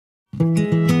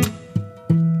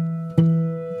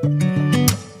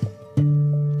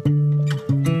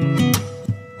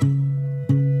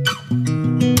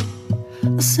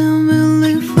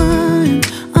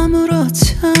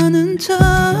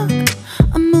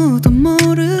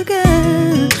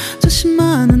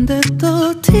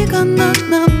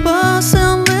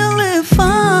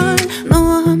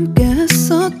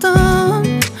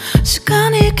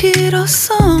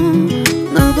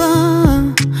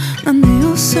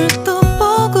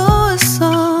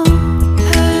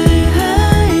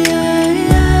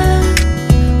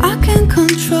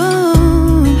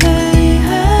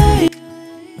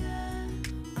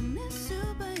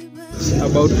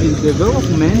About his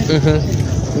development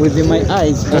with my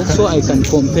eyes. Also, I can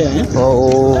compare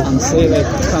and say like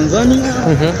Tanzania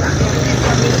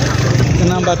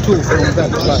number 2 from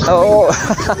that part. Oh,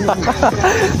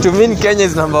 to mean Kenya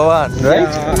is number 1, right?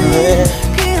 Yeah.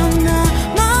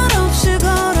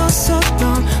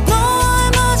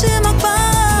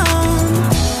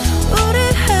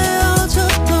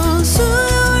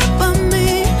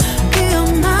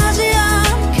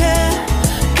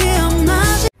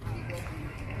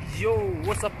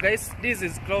 What's up guys, this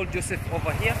is Cloud Joseph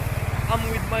over here. I'm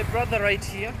with my brother right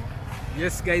here.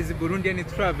 Yes guys, Burundian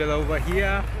traveler over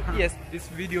here. Yes, this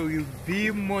video will be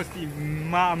most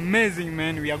amazing,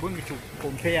 man. We are going to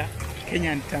compare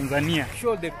Kenya and Tanzania.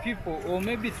 Show the people, or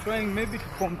maybe trying to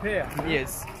compare.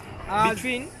 Yes,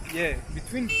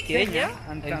 between Kenya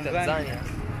and Tanzania.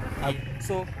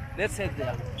 So let's head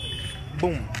there.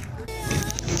 Boom.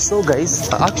 So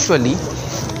guys, actually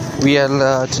we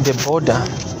are to the border.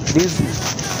 This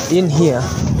in here,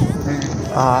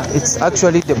 it's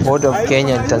actually the border of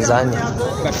Kenya and Tanzania.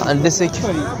 And the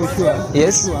security,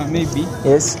 yes, maybe,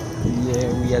 yes,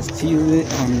 yeah, we are still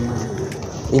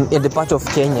in the part of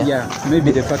Kenya. Yeah,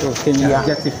 maybe the part of Kenya. Yeah.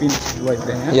 Just finished right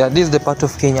there. Yeah, this is the part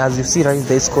of Kenya. As you see right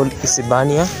there, it's called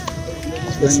Isibania.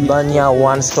 Isibania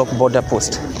one-stop border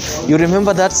post. You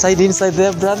remember that side inside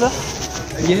there, brother?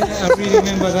 Yeah, I really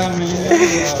remember that, man.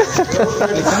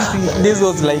 This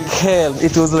was like hell.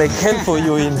 It was like hell for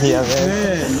you in here,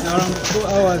 man. Around 2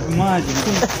 hours march.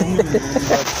 Thank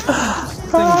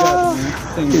God, man.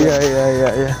 Thank God.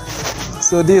 Yeah.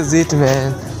 So this is it,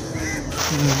 man.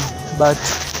 But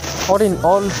all in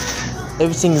all,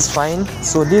 everything is fine.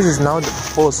 So this is now the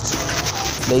post,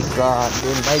 like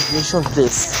the migration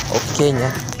place of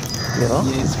Kenya. You know?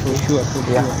 Yes, for sure.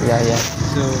 Yeah.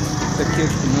 So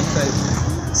security no side.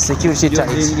 Security tight.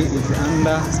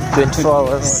 24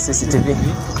 hours CCTV.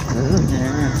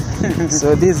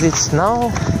 So this is it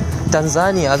now.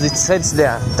 Tanzania, as it says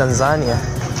there, Tanzania.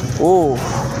 Oh,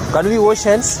 can we wash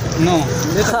hands? No,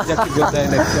 let us just go there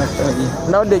like that.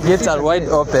 Now the gates are wide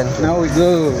open. Now we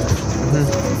go.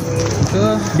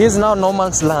 So, this is now no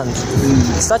man's land.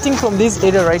 Starting from this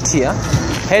area right here,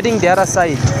 heading the other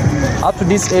side up to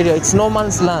this area, it's no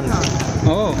man's land.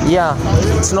 Oh. Yeah,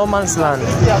 it's no man's land.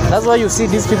 That's why you see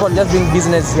these people just doing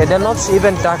business here. They're not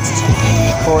even taxed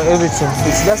for everything.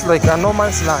 It's just like a no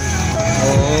man's land.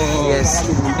 Oh. Yes.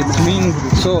 It means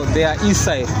so they are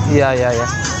inside. Yeah.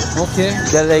 Okay.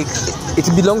 They're like, it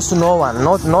belongs to no one.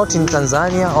 Not in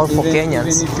Tanzania or for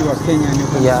Kenyans. Even if you are Kenyan, you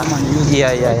can come and use it.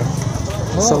 Yeah.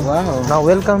 Oh, so wow. Now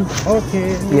welcome.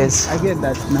 Okay. Yes. I get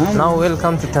that now. Now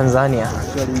welcome to Tanzania.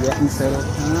 Actually, we are inside of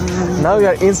Tanzania. Now we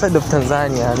are inside of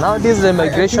Tanzania. Now this is the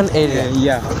migration area.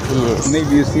 Yeah. Yes.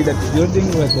 Maybe you see that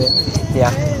building right there.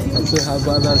 Yeah. Also have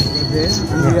others right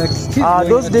there.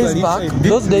 Those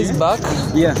days back.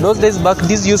 Yeah. Those days back,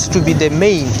 this used to be the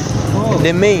main. Oh.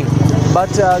 The main.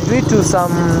 But due to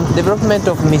some development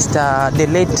of the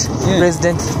late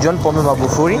President John Pombe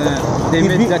Magufuli, they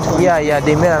made that one. Yeah,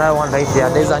 they made another one right there.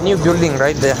 There's a new building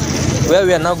right there where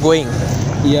we are now going.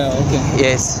 Yeah, okay.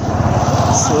 Yes.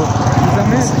 So it's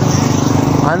amazing.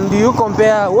 And do you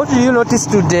compare, what do you notice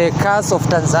to the cars of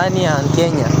Tanzania and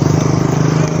Kenya?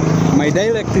 My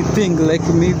direct thing, like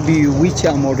maybe which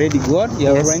I'm already got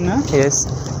right now. Yes.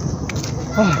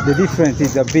 Oh, the difference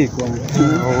is a big one.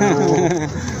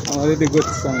 Oh. I already got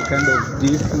some kind of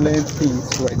different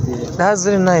things right there. That's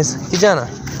very nice. Kijana,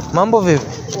 mambo vipi?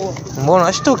 Mbona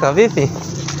unashtuka vipi?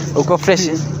 Uko fresh?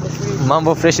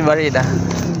 Mambo fresh barida.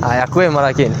 Haya kwema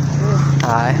lakini.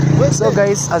 Haya. So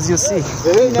guys, as you see,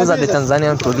 those are the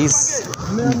Tanzanian police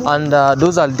and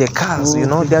those are the cars, you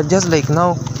know, they are just like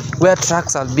now where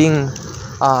trucks are being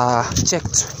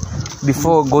checked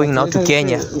before going now to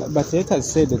Kenya. But let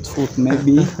us say the truth,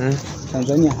 maybe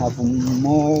Tanzania have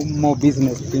more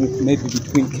business things maybe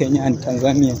between Kenya and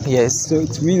Tanzania. Yes. So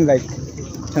it means like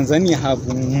Tanzania have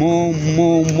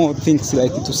more things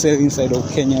like to sell inside of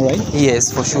Kenya, right?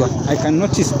 Yes, for sure. I can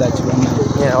notice that right now.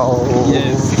 Yeah. Oh.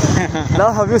 Yes.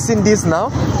 Now, have you seen this now?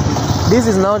 This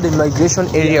is now the migration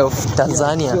area of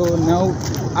Tanzania. So now,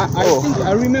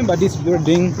 I remember this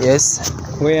building. Yes.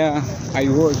 Where I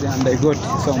was and I got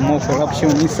some more corruption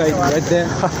inside right there.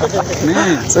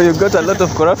 Man. So you got a lot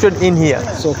of corruption in here.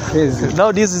 So crazy.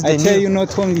 Now this is the I tell you,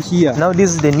 not only here. Now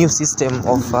this is the new system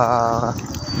of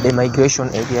the migration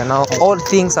area. Now all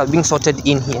things are being sorted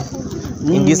in here.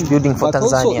 In this building for but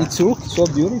Tanzania. Also, it looks so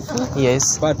beautiful.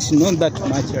 Yes. But not that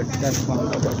much at that one.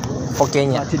 For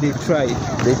Kenya. But they tried.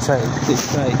 They tried. They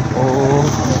tried. Oh.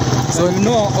 So you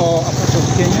know, a part of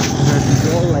Kenya is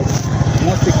all like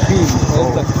mostly green,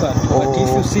 all that stuff. But if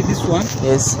you see this one,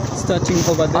 yes, starting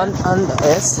over there, and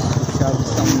yes, we have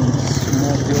some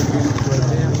small buildings right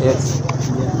there. Yes.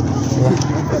 Yeah.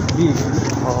 Not that big.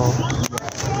 Oh.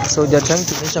 So they are trying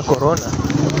to measure corona.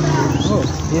 Oh.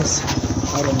 Yes.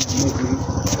 I don't know, maybe we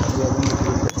are going to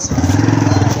do that.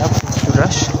 They have to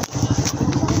rush.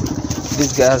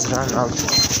 These guys ran out.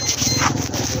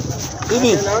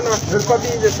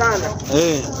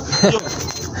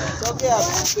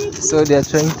 So they are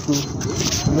trying to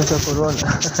measure corona.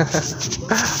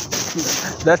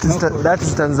 that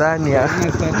is Tanzania.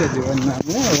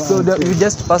 So we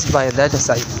just passed by that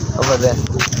side over there.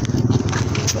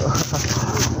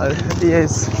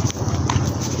 Yes.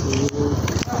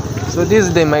 So this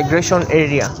is the migration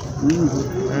area.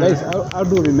 Guys, I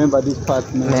do remember this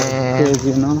part, man. Crazy,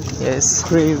 you know? Yes.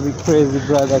 Crazy,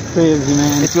 brother. Crazy,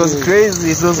 man. It was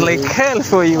crazy. It was like hell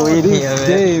for you in this here, man.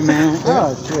 Day, man.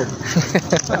 Oh, shit.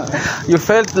 You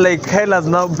felt like hell has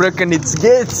now broken its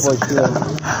gates. For sure.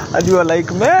 And you were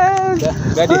like, man. God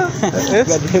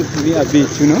help me a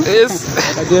bit, you know? Yes.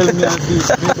 God help me a bit.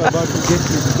 Maybe about to get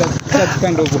to that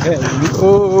kind of hell, you know?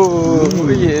 Oh,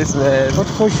 yes, man. But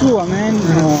for sure, man,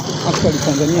 you know, actually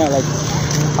Tanzania, like,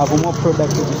 have more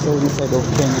product to sell inside of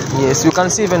Kenya. Yes, you can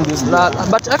see even this.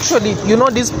 But actually, you know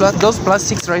those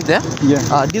plastics right there?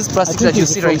 Yeah. These plastics that you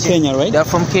see right here. Kenya, right? They are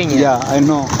from Kenya. Yeah, I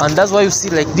know. And that's why you see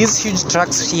like these huge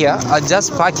trucks here are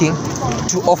just parking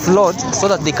to offload so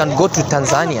that they can go to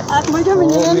Tanzania.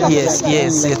 Yes,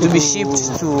 to be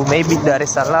shipped to maybe Dar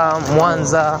es Salaam,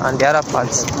 Mwanza, and the other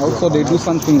parts. Also, they do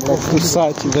something like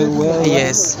research very well.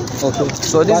 Yes. Okay.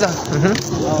 So these are.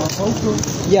 Also,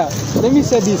 yeah. Let me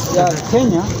say this.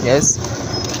 Kenya. Yes.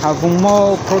 Have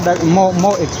more product,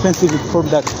 more expensive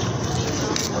product.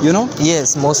 You know?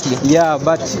 Yes, mostly. Yeah,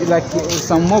 but like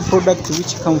some more products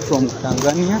which come from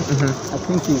Tanzania, I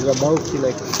think is about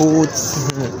like foods.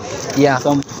 Yeah.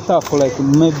 Some stuff like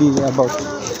maybe about.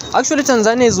 Actually,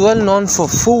 Tanzania is well known for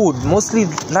food, mostly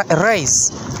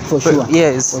rice. For sure.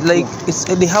 Yes, for like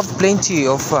sure. they have plenty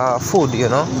of food, you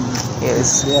know.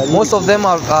 Yes. Yeah, most of them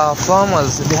are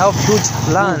farmers. They have huge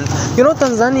land. You know,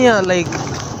 Tanzania, like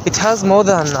it has more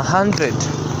than 100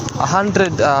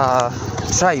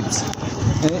 tribes.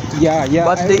 Yeah.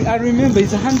 But I remember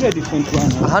it's 121.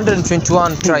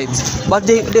 121 tribes. But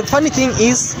the funny thing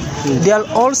is, they are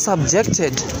all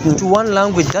subjected to one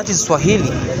language, that is Swahili.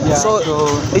 Yeah, so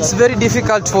it's very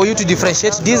difficult for you to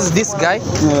differentiate. This is this guy,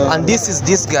 and this is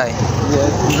this guy.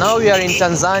 Yes. Now we are in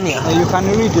Tanzania. You can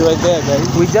read it right there,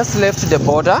 guys. We just left the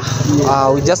border.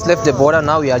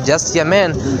 Now we are just here,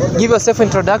 man. Give yourself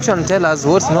introduction. Tell us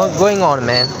what's not going on,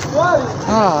 man.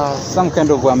 Some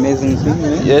kind of amazing thing,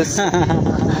 man. Yes.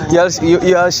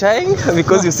 You are shying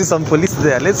because you see some police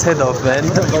there. Let's head off, man.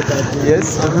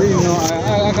 Yes. You know,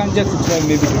 I can just try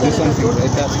maybe to do something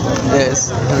like that.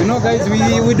 Yes. You know, guys,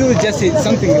 we do just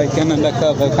something like an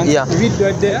undercover. Can you read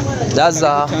right there? That's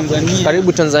Tanzania.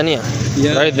 Karibu Tanzania.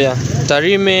 Yeah. Right there.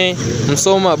 Tarime,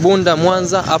 Msoma, Bunda,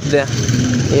 Mwanza, up there.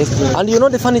 Yes. And you know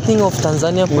the funny thing of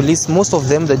Tanzania police, most of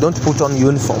them, they don't put on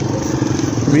uniform.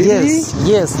 Really?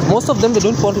 Yes. Most of them, they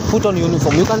don't put on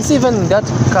uniform. You can see even in that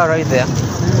car right there.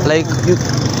 Like,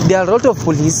 there are a lot of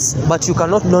police, but you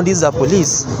cannot know these are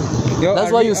police.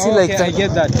 That's why you see I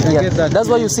get that. That's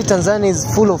why you see Tanzania is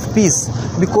full of peace,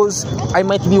 because I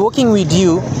might be working with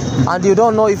you and you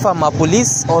don't know if I'm a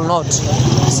police or not.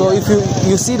 So if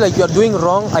you see like you're doing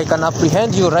wrong, I can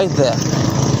apprehend you right there.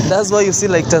 That's why you see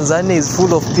like Tanzania is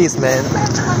full of peace, man.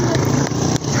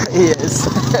 Yes.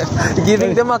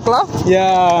 Giving them a clap?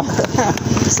 Yeah.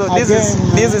 So this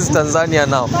is Tanzania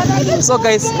now. So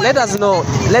guys, let us know.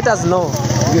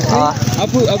 You see,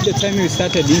 up the time we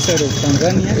started inside of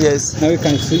Tanzania, yes. Now you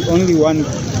can see only one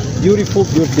beautiful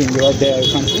building right there.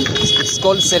 You can see. It's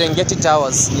called Serengeti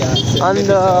Towers. Yeah.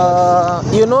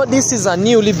 And you know, this is a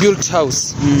newly built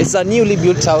house. It's a newly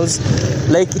built house.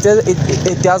 Like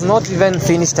it has not even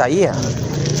finished a year.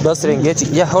 That's Serengeti.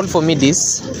 Yeah, hold for me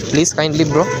this, please, kindly,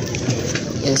 bro.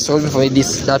 Yes, hold for me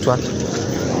this, that one.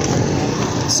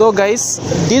 So guys,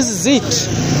 this is it.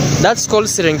 That's called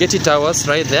Serengeti Towers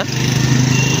right there.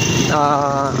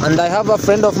 And I have a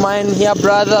friend of mine here,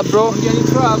 brother, bro.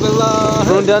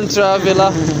 Burundian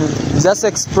traveler. Just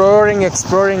exploring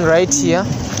right here.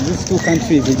 These two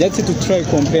countries, just to try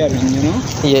comparing, you know.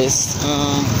 Yes.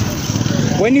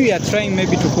 When we are trying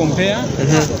maybe to compare,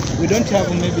 we don't have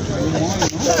maybe to do more, you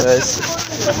know. Yes.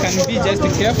 Can be just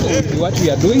careful with what we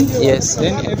are doing. Yes.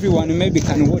 Then everyone maybe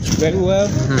can watch very well.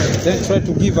 Then try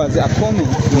to give us a comment.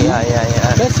 Yeah.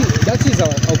 That is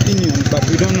our opinion, but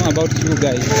we don't know about you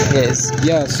guys. Yes.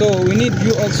 Yeah. So we need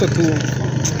you also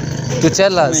to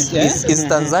tell us, is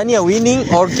Tanzania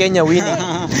winning or Kenya winning?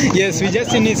 Yes, we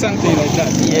just need something like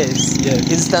that. Yes.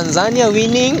 Is Tanzania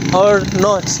winning or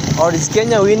not? Or is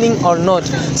Kenya winning or not?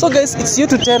 So guys, it's you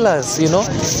to tell us, you know.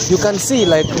 You can see,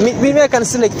 like, maybe I can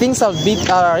see like things are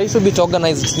a little bit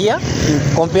organized here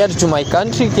compared to my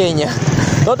country, Kenya.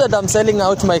 Not that I'm selling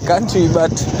out my country,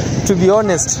 but to be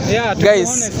honest,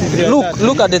 guys,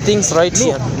 look at the things right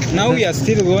here. Now we are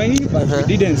still going, but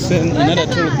we didn't send another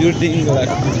tall building like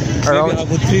around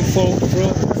 3,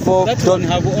 4. That one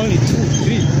have only 2,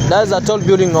 3. That's a tall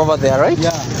building over there, right?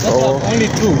 Yeah, that's only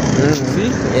 2.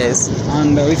 See? Yes.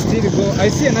 And we still go. I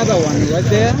see another one right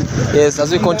there. Yes,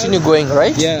 as we continue going,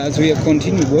 right? Yeah, as we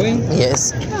continue going.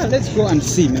 Yes. Let's go and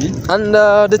see, man. And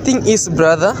the thing is,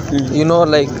 brother, you know,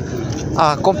 like,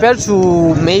 compared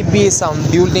to maybe some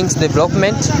buildings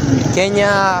development,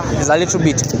 Kenya is a little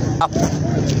bit up,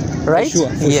 right? For sure.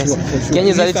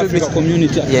 Kenya is a little bit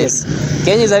community. Yes,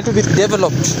 Kenya is a little bit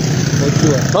developed. For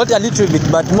sure. Not a little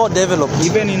bit, but more developed.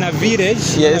 Even in a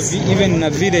village. Yes. Even in a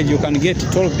village, you can get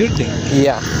tall building.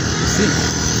 Yeah. See.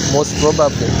 Most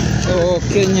probably. So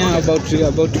Kenya about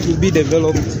to be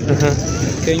developed.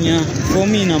 Kenya for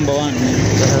me #1.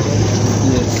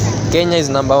 Yes. Kenya is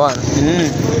 #1.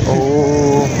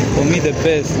 Oh, for me the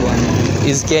best one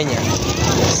is Kenya.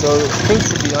 So things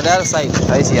should be on the other side,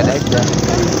 right here, right there.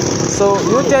 So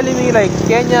you're telling me like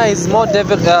Kenya is more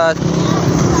developed,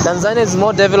 Tanzania is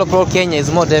more developed, or Kenya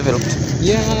is more developed?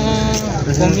 Yeah,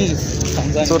 for me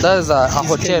Tanzania. So that is a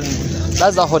hotel.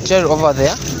 That's a hotel over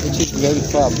there, which is very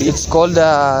far. It's called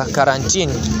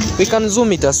Quarantine. We can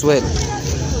zoom it as well.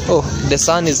 Oh, the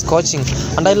sun is scorching,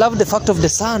 and I love the fact of the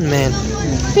sun, man.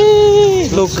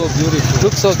 Look so beautiful.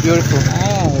 Looks so beautiful.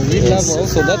 We love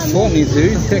also that phone is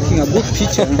really taking a good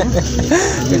picture.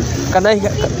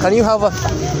 Can you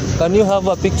have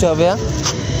a picture there?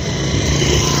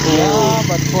 Yeah,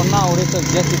 but for now let us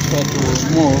just try to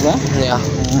move. Yeah.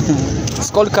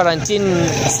 It's called Quarantine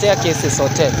Staircases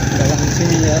Hotel.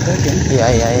 Quarantine, okay.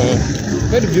 Yeah.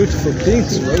 Very beautiful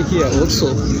things right here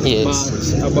also. Yes.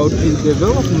 But about the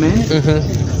development,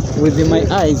 with my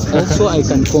eyes also I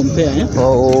can compare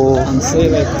and say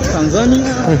like Tanzania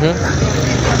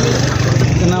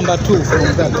 #2 from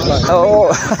that part.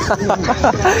 Oh,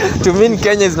 to mean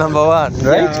Kenya is #1,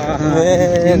 right?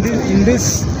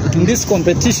 In this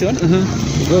competition,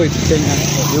 you go with Kenya.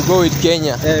 You go with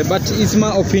Kenya. But it's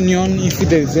my opinion. If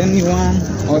there is anyone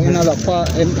or another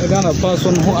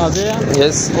person who are there,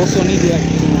 yes, also need to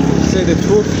say the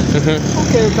truth.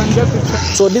 Okay, you can get it.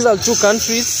 So these are 2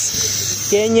 countries,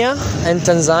 Kenya and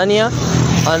Tanzania,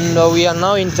 and we are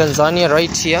now in Tanzania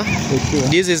right here.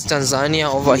 This is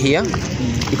Tanzania over here.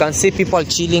 You can see people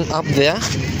chilling up there,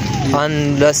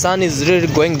 and the sun is really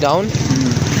going down.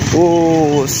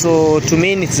 Oh, so to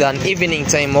me it's an evening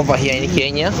time over here in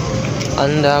Kenya,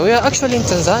 and we are actually in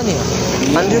Tanzania,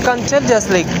 and you can tell just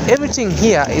like everything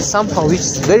here is somehow which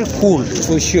is very cool.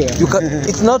 For sure.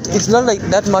 It's not like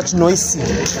that much noisy.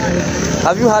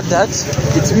 Have you heard that?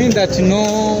 It means that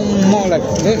no more like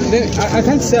I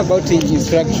can't say about the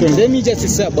instruction. Let me just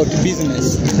say about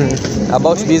business.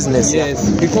 About business.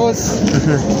 Yes, because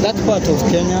that part of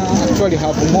Kenya actually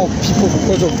have more people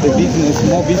because of the business,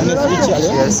 more business which are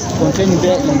contained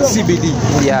there in CBD.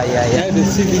 Yeah. The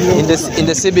CBD. In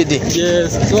the CBD.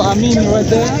 Yes. So I mean right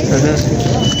there.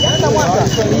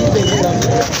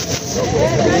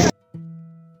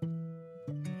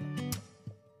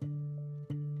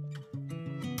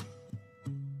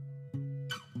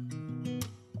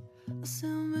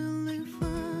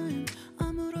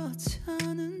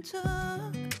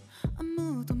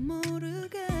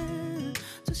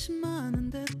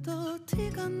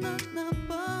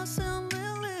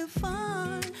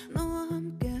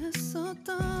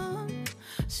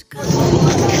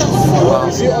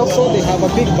 Also, they have a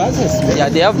big buses. Yeah,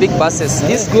 they have big buses.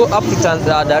 These go up to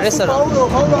Dar es Salaam.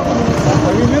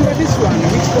 I remember this one.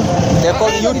 Which one? They're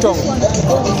called Yutong.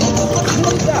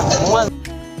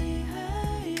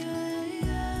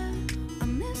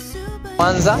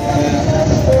 Kwanza.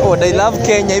 Oh, they love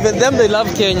Kenya. Even them, they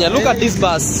love Kenya. Look at this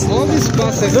bus. All these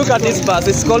buses. Look at this bus.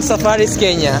 It's called Safaris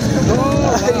Kenya. Oh,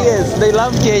 wow. Yes, they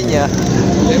love Kenya.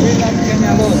 They really love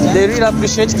Kenya a lot. Huh? They really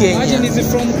appreciate Imagine, Kenya. is it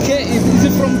from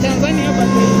Tanzania, but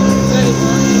they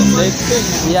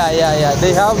Kenya. Yeah.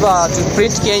 They have to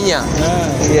print Kenya.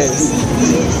 Yes.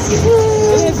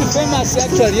 Kenya is famous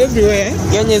actually everywhere.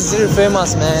 Kenya is very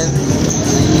famous, man.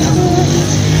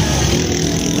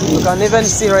 You can even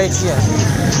see right here.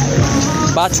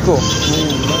 Batco.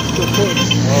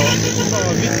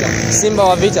 Simba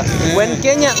wa Vita.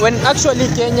 When actually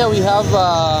Kenya we have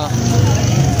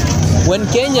we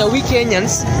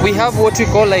Kenyans we have what we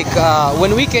call like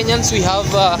when we Kenyans we have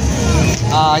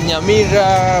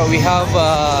Nyamira, we have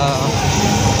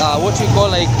what we call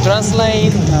like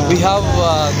Transline, we have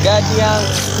Guardian,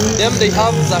 them they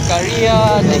have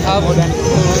Zakaria, they have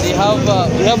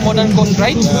Modern Coast,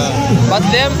 right? But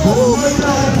them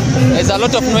there's a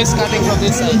lot of noise coming from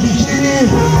this side.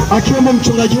 A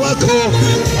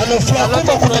lot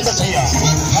of noise.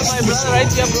 My brother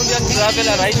right here, Burundian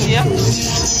traveler right here.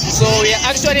 So we are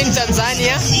actually in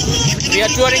Tanzania. We are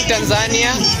touring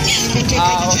Tanzania.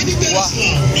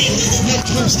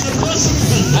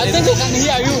 I think we can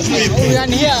hear you. We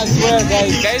can hear as well,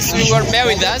 guys. Guys, you were bear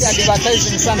with us.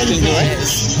 Advertising something, right?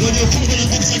 Yes.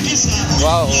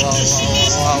 Wow.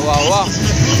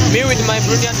 Me with my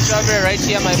Burundian traveler right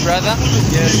here, my brother.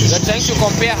 Yes. We are trying to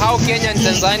compare how Kenya and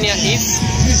Tanzania is.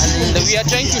 And we are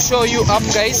trying to show you up,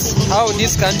 guys, how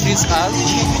these countries are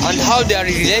and how they are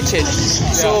related.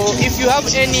 So if you have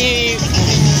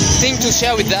anything to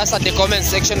share with us at the comment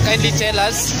section, kindly tell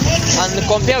us and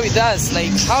compare with us.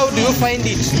 Like, how do you find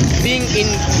it being in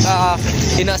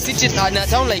a city, in a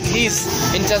town like this,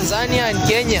 in Tanzania and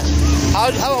Kenya?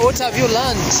 What have you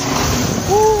learned?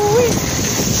 Woo-wee.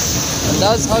 And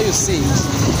that's how you see it.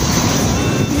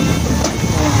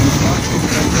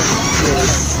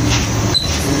 Yes.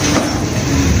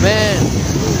 Man.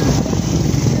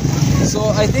 So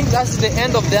I think that's the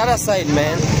end of the other side,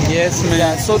 man. Yes, man.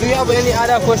 Yeah. So do you have any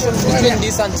other questions between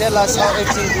this and tell us how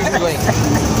everything is going?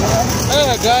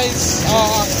 Guys,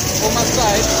 on my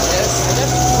side, yes,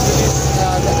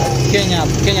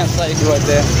 Kenya side right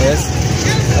there. Yes.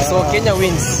 So Kenya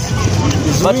wins.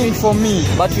 It's But win for me.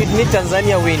 But with me,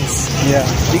 Tanzania wins. Yeah.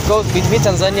 Because with me,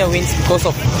 Tanzania wins because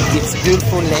of its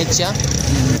beautiful nature,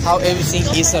 how everything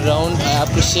is around. I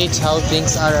appreciate how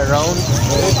things are around.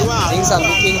 Things are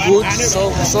looking good,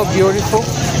 so beautiful.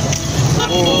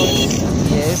 Oh,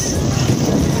 yes.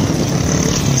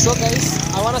 So guys,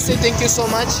 I want to say thank you so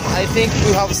much. I think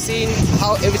we have seen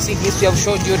how everything is. We have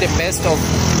showed you the best of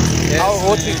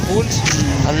what we could.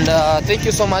 And thank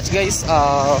you so much, guys,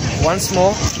 once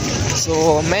more.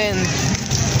 So man,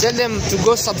 tell them to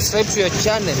go subscribe to your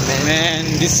channel, man. Man,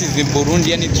 this is the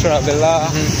Burundian traveler.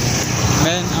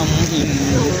 Man, I'm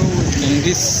in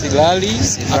this Silali,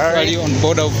 actually on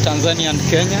border of Tanzania and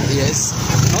Kenya. Yes.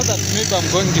 Not that maybe I'm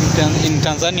going in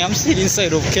Tanzania, I'm still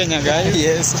inside of Kenya, guys.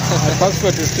 Yes. My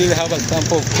passport will still have a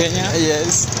stamp of Kenya.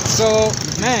 Yes. So,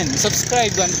 man,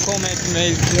 subscribe and comment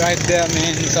right there,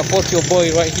 man. Support your boy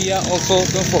right here. Also,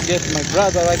 don't forget my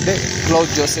brother right there, Claude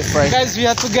Joseph, right? Guys, we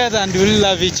are together and we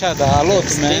love each other a lot,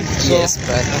 man. So, yes,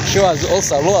 brother. Show us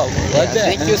also love right there.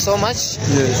 Thank you so much.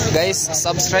 Yes. Guys,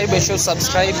 subscribe and show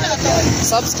subscribe.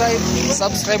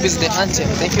 Subscribe is the anthem.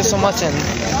 Thank you so much and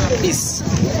peace.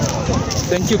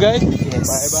 Thank you, guys. Yes.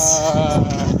 Bye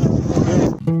bye.